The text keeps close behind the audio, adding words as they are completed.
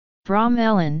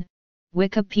Bromelain,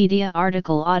 Wikipedia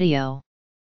article audio.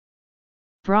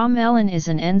 Bromelain is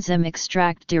an enzyme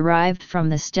extract derived from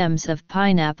the stems of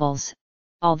pineapples,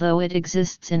 although it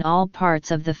exists in all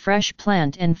parts of the fresh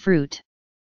plant and fruit.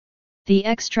 The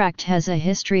extract has a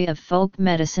history of folk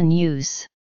medicine use.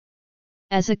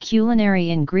 As a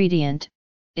culinary ingredient,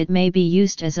 it may be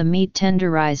used as a meat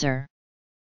tenderizer.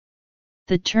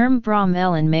 The term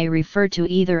bromelain may refer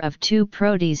to either of two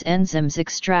protease enzymes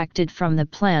extracted from the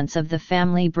plants of the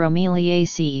family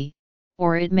Bromelaceae,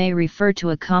 or it may refer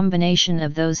to a combination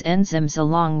of those enzymes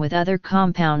along with other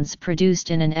compounds produced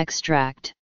in an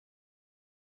extract.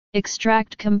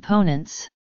 Extract components.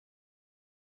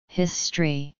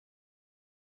 History.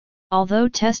 Although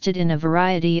tested in a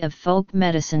variety of folk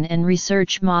medicine and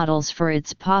research models for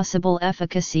its possible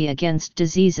efficacy against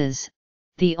diseases,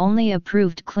 the only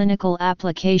approved clinical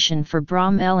application for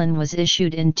bromelain was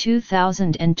issued in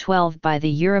 2012 by the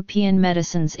European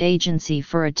Medicines Agency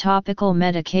for a topical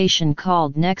medication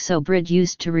called Nexobrid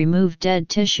used to remove dead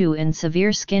tissue in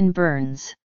severe skin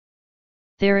burns.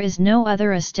 There is no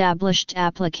other established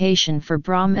application for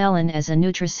bromelain as a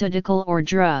nutraceutical or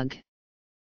drug.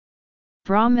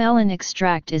 Bromelain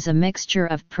extract is a mixture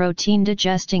of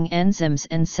protein-digesting enzymes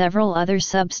and several other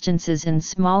substances in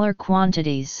smaller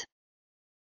quantities.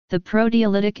 The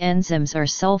proteolytic enzymes are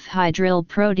sulfhydryl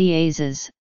proteases.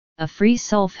 A free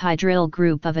sulfhydryl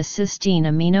group of a cysteine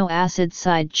amino acid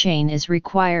side chain is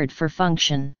required for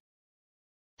function.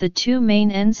 The two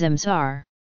main enzymes are.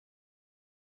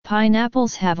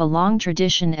 Pineapples have a long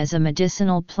tradition as a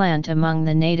medicinal plant among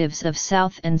the natives of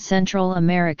South and Central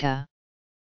America.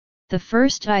 The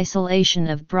first isolation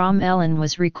of bromelain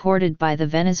was recorded by the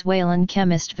Venezuelan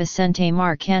chemist Vicente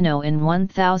Marcano in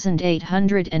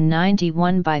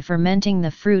 1891 by fermenting the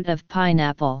fruit of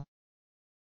pineapple.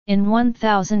 In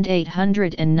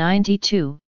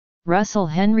 1892, Russell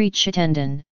Henry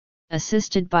Chittenden,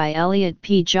 assisted by Elliot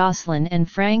P. Jocelyn and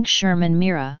Frank Sherman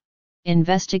Mira,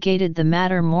 investigated the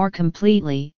matter more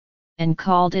completely, and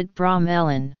called it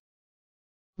bromelain.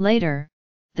 Later,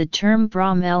 the term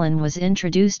bromelain was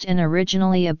introduced and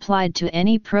originally applied to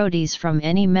any protease from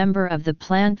any member of the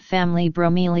plant family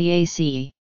Bromelaceae.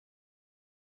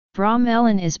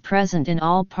 Bromelain is present in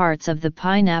all parts of the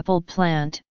pineapple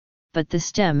plant, but the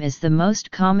stem is the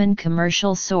most common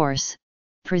commercial source,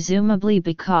 presumably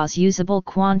because usable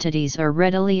quantities are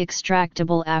readily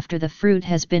extractable after the fruit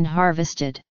has been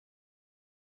harvested.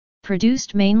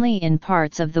 Produced mainly in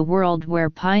parts of the world where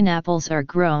pineapples are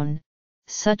grown,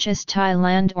 such as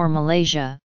Thailand or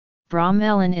Malaysia,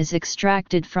 bromelain is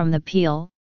extracted from the peel,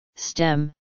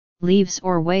 stem, leaves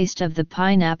or waste of the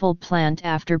pineapple plant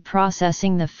after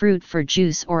processing the fruit for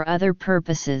juice or other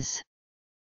purposes.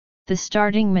 The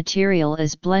starting material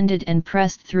is blended and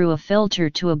pressed through a filter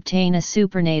to obtain a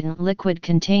supernatant liquid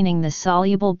containing the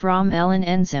soluble bromelain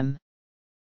enzyme.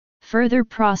 Further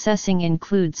processing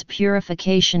includes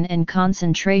purification and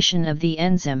concentration of the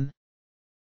enzyme.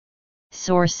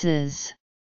 Sources.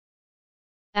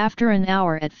 After an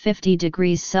hour at 50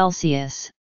 degrees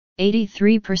Celsius,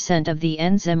 83% of the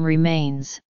enzyme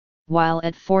remains, while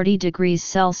at 40 degrees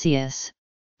Celsius,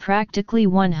 practically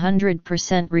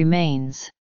 100% remains.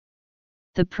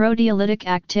 The proteolytic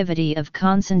activity of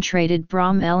concentrated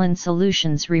bromelain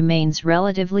solutions remains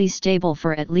relatively stable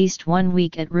for at least 1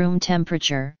 week at room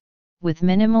temperature, with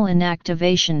minimal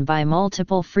inactivation by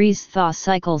multiple freeze-thaw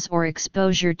cycles or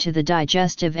exposure to the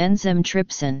digestive enzyme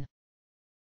trypsin.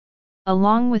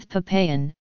 Along with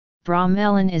papain,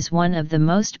 bromelain is one of the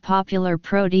most popular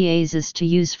proteases to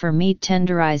use for meat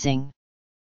tenderizing.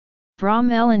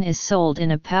 Bromelain is sold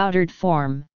in a powdered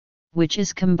form, which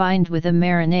is combined with a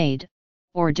marinade,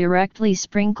 or directly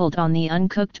sprinkled on the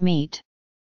uncooked meat.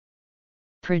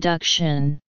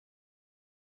 Production.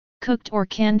 Cooked or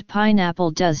canned pineapple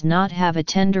does not have a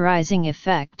tenderizing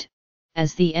effect,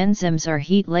 as the enzymes are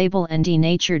heat-labile and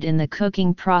denatured in the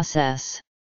cooking process.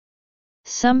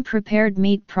 Some prepared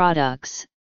meat products,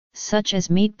 such as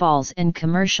meatballs and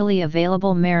commercially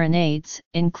available marinades,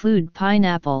 include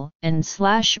pineapple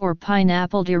and/or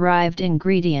pineapple-derived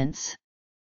ingredients.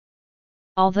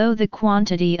 Although the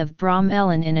quantity of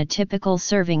bromelain in a typical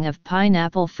serving of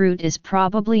pineapple fruit is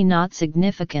probably not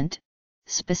significant,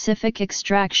 specific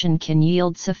extraction can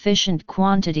yield sufficient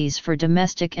quantities for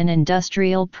domestic and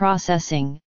industrial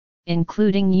processing,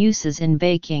 including uses in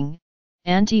baking,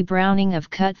 anti-browning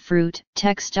of cut fruit,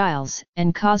 textiles,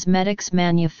 and cosmetics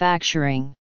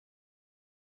manufacturing.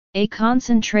 A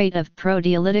concentrate of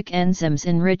proteolytic enzymes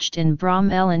enriched in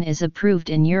bromelain is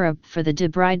approved in Europe for the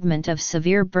debridement of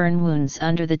severe burn wounds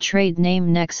under the trade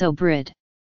name Nexobrid.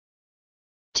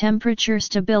 Temperature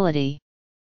stability.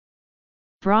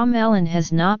 Bromelain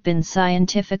has not been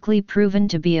scientifically proven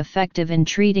to be effective in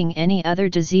treating any other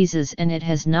diseases, and it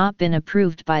has not been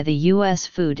approved by the U.S.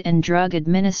 Food and Drug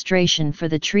Administration for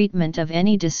the treatment of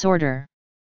any disorder.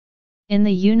 In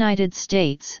the United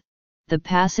States, the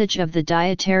passage of the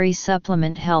Dietary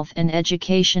Supplement Health and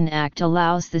Education Act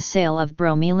allows the sale of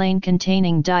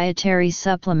bromelain-containing dietary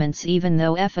supplements even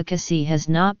though efficacy has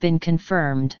not been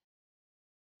confirmed.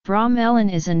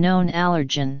 Bromelain is a known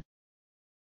allergen.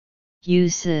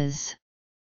 Uses.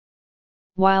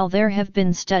 While there have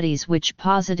been studies which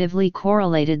positively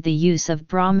correlated the use of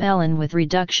bromelain with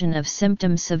reduction of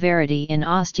symptom severity in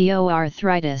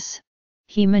osteoarthritis,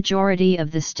 the majority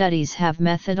of the studies have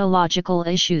methodological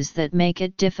issues that make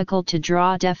it difficult to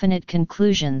draw definite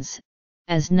conclusions,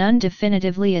 as none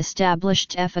definitively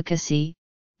established efficacy,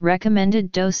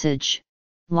 recommended dosage,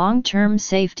 long-term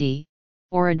safety,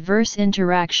 or adverse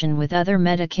interaction with other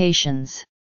medications.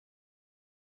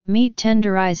 Meat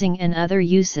tenderizing and other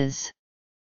uses.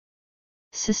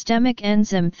 Systemic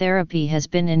enzyme therapy has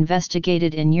been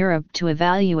investigated in Europe to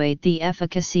evaluate the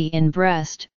efficacy in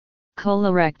breast,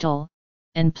 colorectal,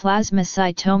 and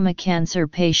plasmacytoma cancer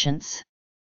patients.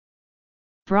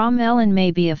 Bromelain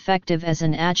may be effective as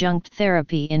an adjunct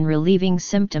therapy in relieving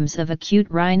symptoms of acute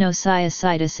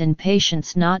rhinosinusitis in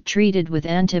patients not treated with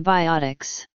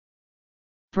antibiotics.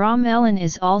 Bromelain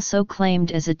is also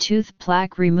claimed as a tooth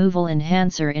plaque removal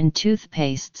enhancer in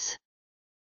toothpastes.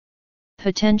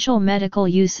 Potential medical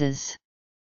uses.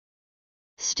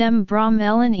 Stem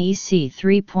bromelain EC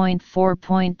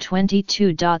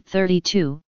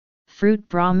 3.4.22.32, fruit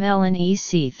bromelain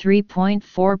EC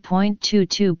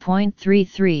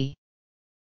 3.4.22.33.